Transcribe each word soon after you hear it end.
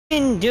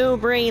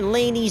Dobre,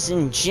 ladies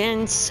and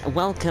gents,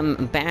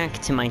 welcome back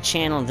to my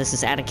channel. This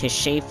is Atticus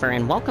Shaffer,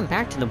 and welcome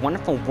back to the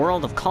wonderful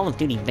world of Call of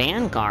Duty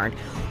Vanguard,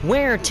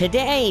 where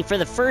today, for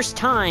the first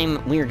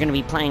time, we are going to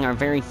be playing our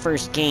very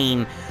first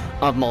game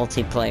of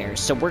multiplayer.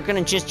 So we're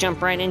going to just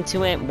jump right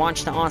into it,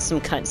 watch the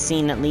awesome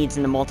cutscene that leads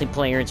into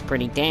multiplayer. It's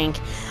pretty dank.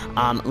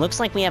 Looks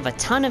like we have a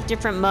ton of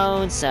different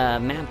modes, a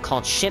map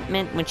called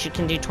Shipment, which you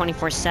can do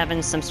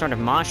 24/7, some sort of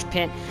mosh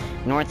pit,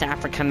 North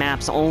Africa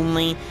maps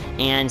only,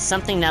 and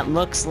something that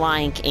looks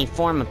like a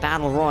form of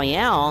Battle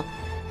Royale,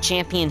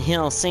 Champion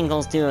Hill,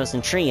 singles, duos,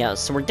 and trios.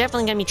 So we're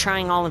definitely going to be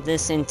trying all of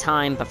this in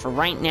time, but for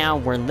right now,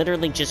 we're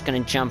literally just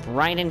going to jump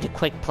right into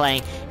quick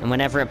play, and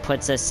whenever it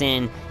puts us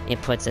in,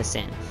 it puts us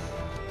in.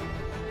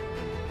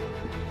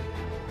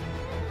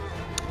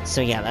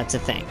 So yeah, that's a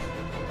thing.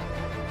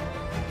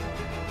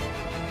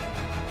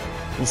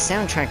 The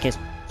soundtrack is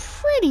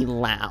pretty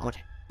loud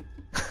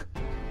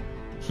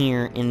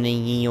here in the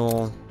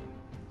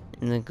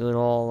good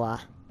ol'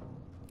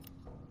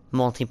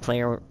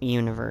 multiplayer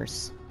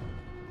universe.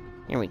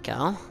 Here we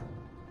go.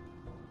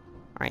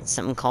 Alright,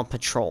 something called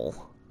Patrol.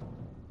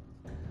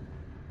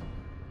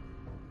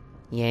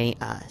 Yay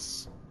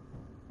us.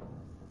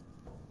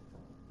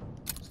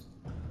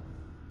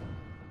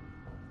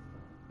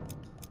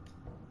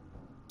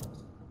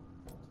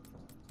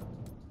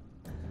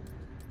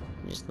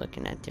 Just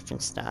looking at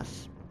different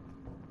stuff.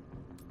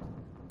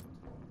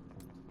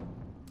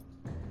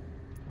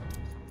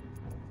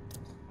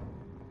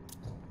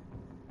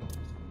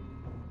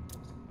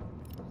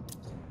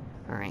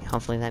 Alright,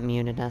 hopefully that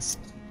muted us.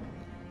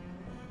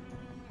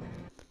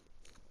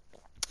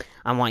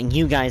 I want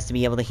you guys to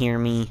be able to hear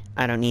me.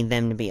 I don't need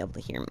them to be able to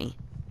hear me.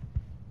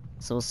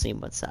 So we'll see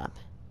what's up.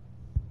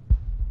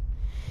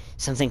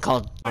 Something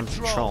called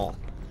Control.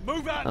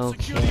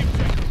 Okay.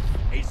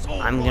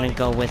 I'm gonna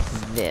go with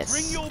this.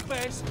 Bring your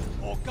best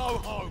or go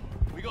home.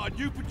 We got a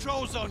new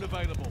patrol zone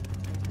available.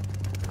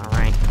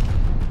 Alright.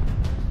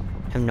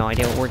 I have no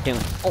idea what we're doing.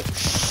 Oh,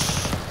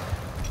 shh.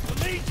 The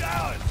lead's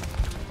ours.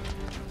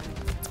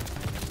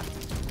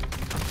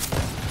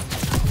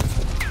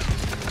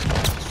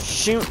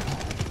 Shoot.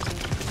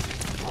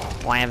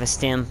 Oh, I have a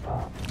stim.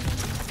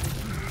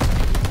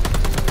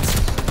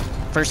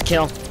 First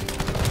kill.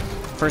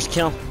 First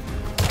kill.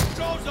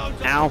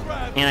 Ow.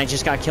 And I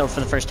just got killed for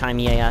the first time,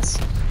 yes.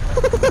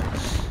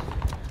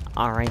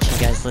 Alright, you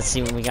guys, let's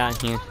see what we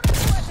got here.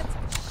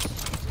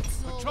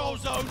 Patrol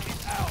zone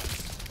is out.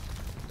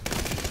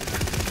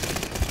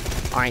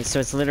 Alright, so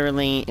it's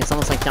literally, it's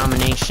almost like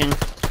domination.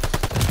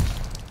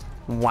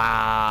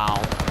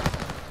 Wow.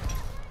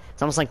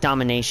 It's almost like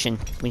domination.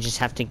 We just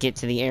have to get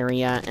to the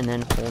area and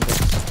then hold it.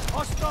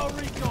 Hostile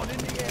recon in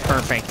the air.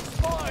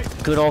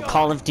 Perfect. Good old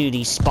Call of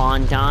Duty.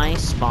 Spawn, die,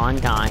 spawn,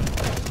 die.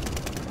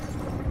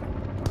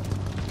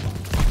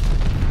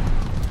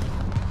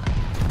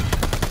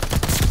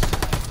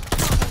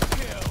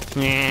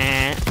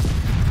 Nah.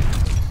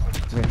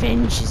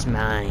 Revenge is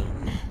mine.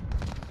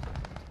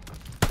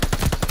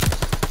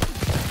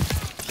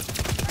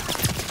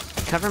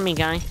 Cover me,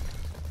 guy. We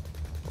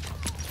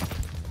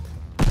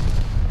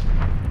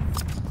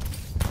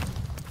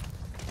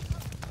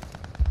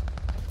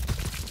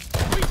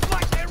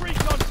flanked their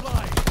recon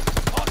plane.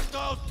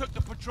 Hostiles took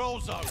the patrol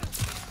zone.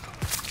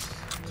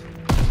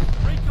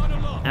 Recon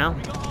aloft. Ow.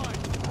 We got eyes.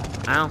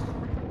 Ow.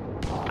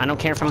 I don't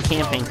care if I'm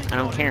camping. I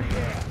don't care.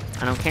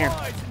 I don't care.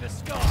 Eyes in the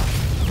sky.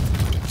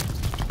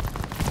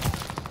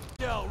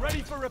 Yell,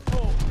 ready for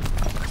report.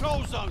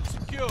 Patrol zone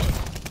secured.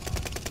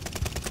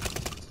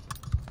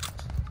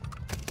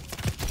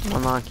 I'm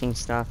unlocking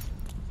stuff.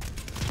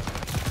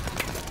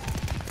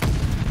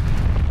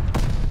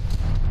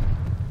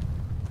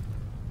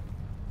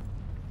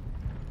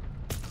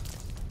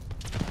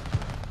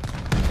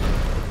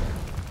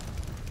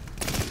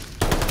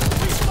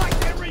 We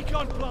flanked their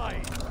recon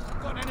plane.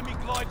 Got an enemy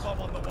glide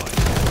bomb on the way.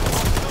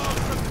 Hostiles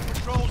took the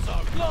patrol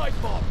zone.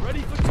 Glide bomb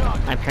ready for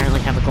target. I apparently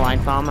have a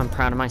glide bomb. I'm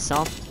proud of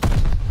myself.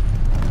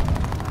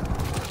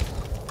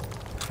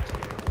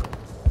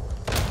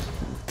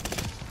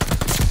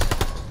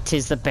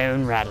 Tis the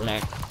bone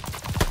rattler.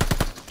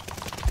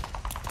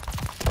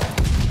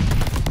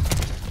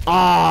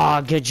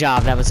 Oh, good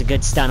job. That was a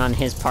good stun on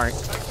his part.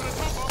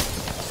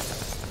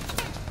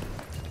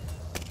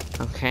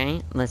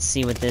 Okay, let's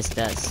see what this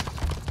does.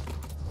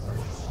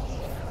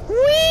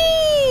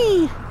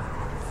 Whee!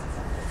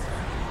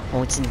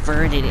 Oh, it's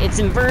inverted. It's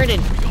inverted.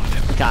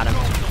 Got him.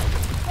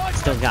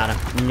 Still got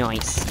him.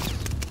 Nice.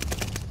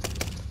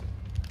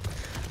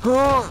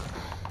 Oh.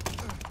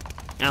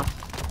 Ow.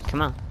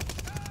 Come on.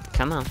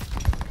 Come on.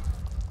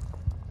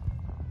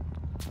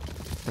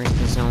 Break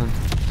the zone.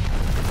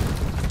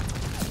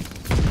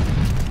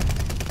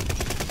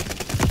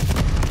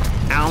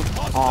 Ow.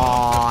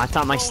 Aw, I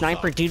thought my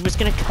sniper dude was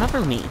gonna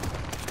cover me.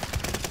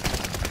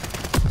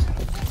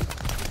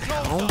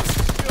 Ow.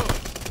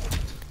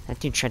 That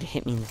dude tried to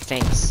hit me in the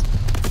face.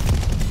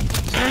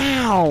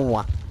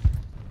 Ow!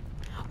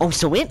 Oh,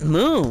 so it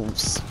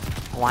moves.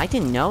 Oh, I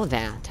didn't know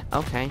that.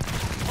 Okay.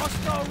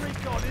 Hostile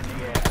recon in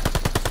the air.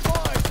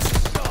 Fire to the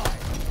sky.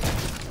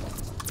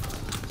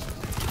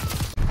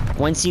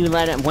 Once you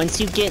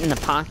get in the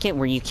pocket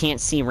where you can't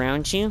see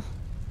around you,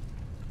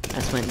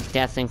 that's when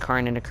death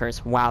incarnate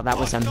occurs. Wow, that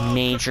was a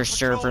major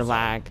server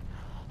lag.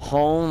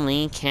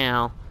 Holy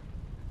cow.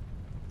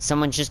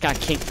 Someone just got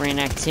kicked for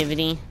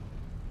inactivity.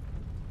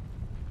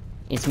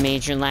 It's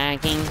major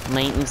lagging,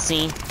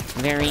 latency,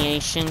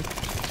 variation,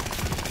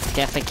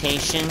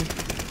 defecation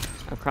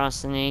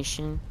across the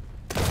nation.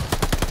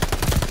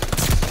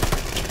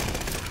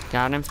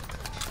 Got him.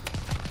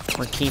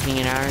 We're keeping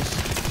it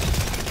ours.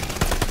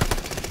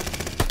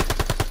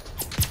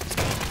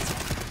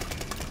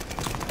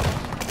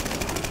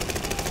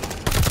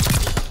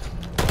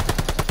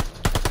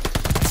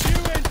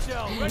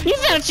 You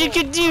thought you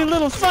could do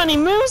little funny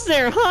moves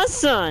there, huh,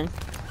 son?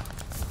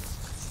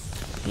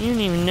 You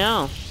didn't even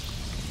know.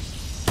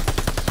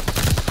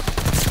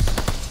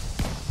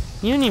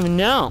 You didn't even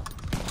know.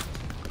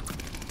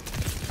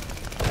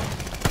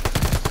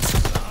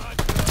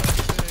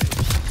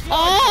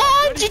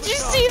 Oh, did you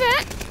see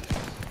that?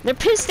 They're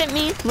pissed at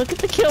me. Look at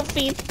the kill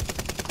feed.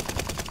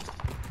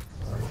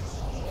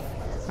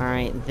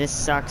 Alright, this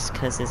sucks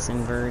because it's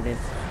inverted.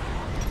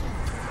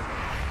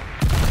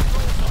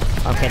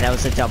 Okay, that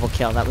was a double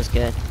kill. That was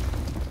good.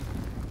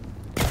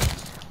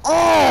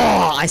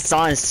 Oh! I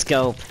saw his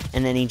scope,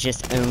 and then he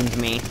just owned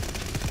me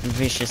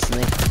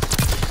viciously.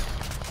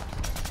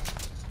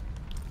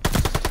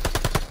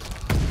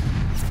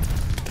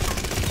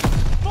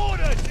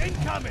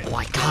 Oh,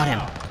 I got him.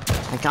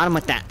 I got him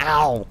with that.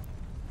 Ow.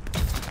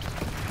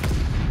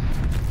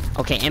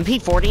 Okay,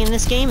 MP40 in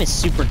this game is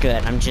super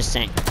good. I'm just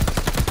saying.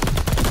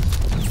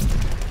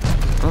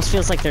 Almost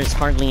feels like there's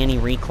hardly any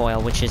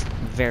recoil, which is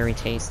very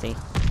tasty.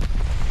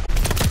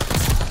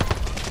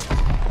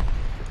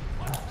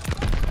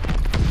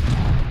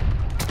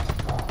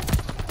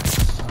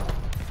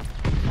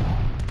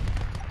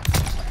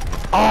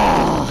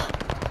 Oh!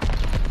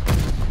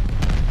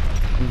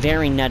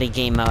 Very nutty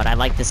game mode. I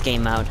like this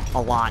game mode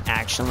a lot,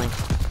 actually.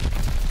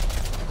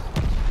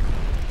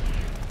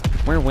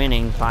 We're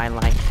winning by,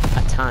 like,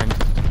 a ton.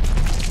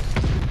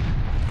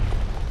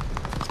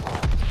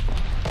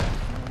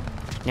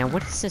 Now,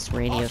 what is this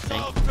radio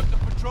thing?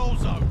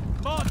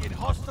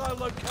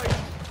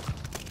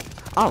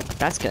 Oh,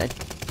 that's good.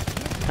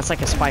 That's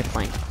like a spy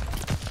plane.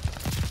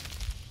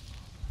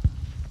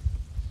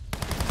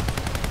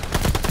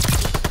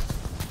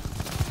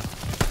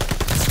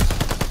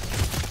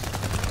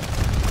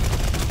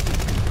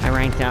 I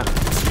ranked up.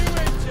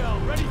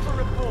 Ready for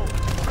report.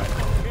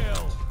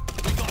 Kill.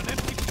 We got an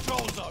empty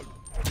control zone.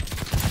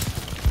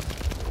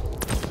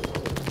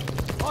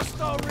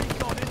 Hostile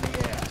recon in the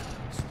air.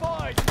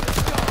 Spies in the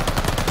sky.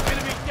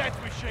 Enemy death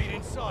machine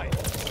in sight.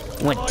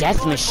 What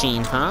death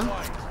machine, huh?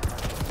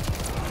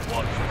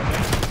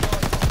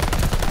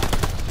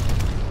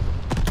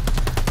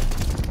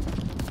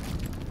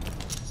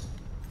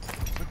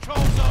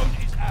 Control zone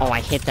is out. Oh, I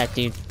hit that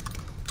dude.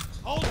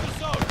 Hold the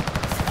zone.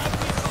 Have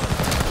the zone.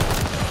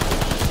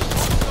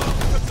 Hostile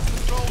the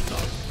control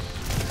zone.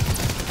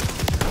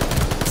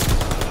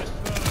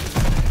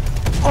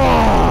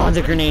 Oh,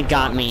 the grenade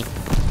got me.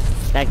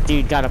 That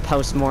dude got a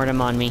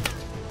post-mortem on me.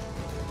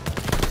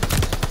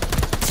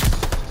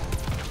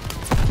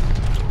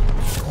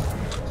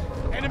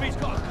 Enemy's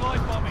got a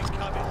glide bomb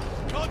incoming.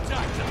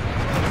 Contact them.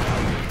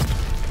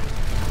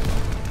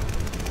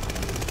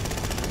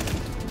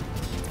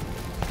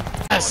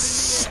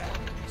 Yes!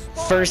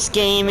 First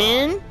game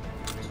in,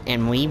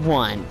 and we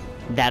won.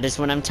 That is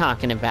what I'm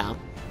talking about.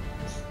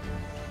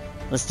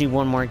 Let's do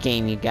one more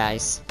game, you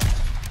guys.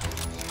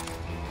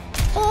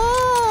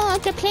 Oh,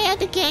 to play at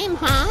the game,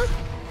 huh?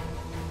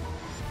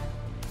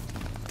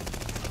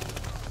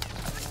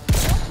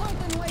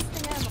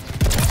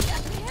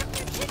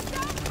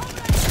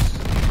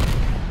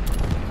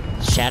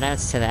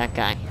 Shoutouts to that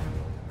guy.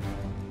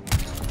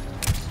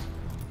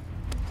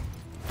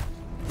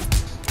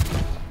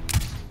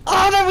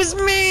 Oh, that was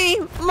me!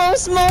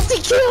 Most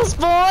multi-kills,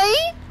 boy!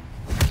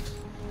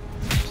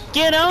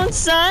 Get on,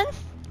 son!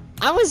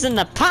 I was in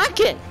the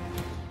pocket!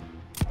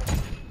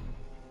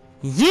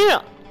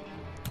 Yeah!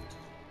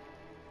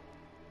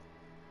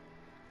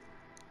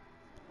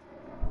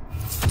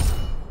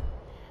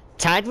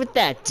 Tied with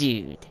that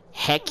dude.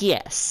 Heck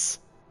yes.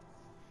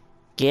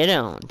 Get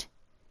owned.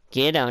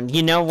 Get owned.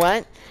 You know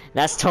what?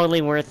 That's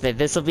totally worth it.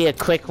 This will be a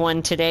quick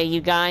one today, you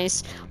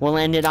guys. We'll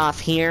end it off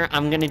here.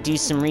 I'm gonna do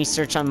some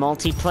research on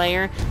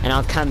multiplayer, and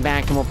I'll come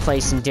back and we'll play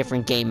some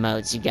different game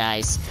modes, you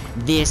guys.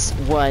 This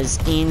was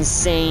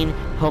insane.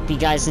 Hope you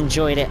guys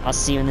enjoyed it. I'll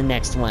see you in the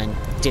next one.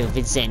 Do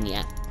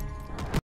Vidzenia.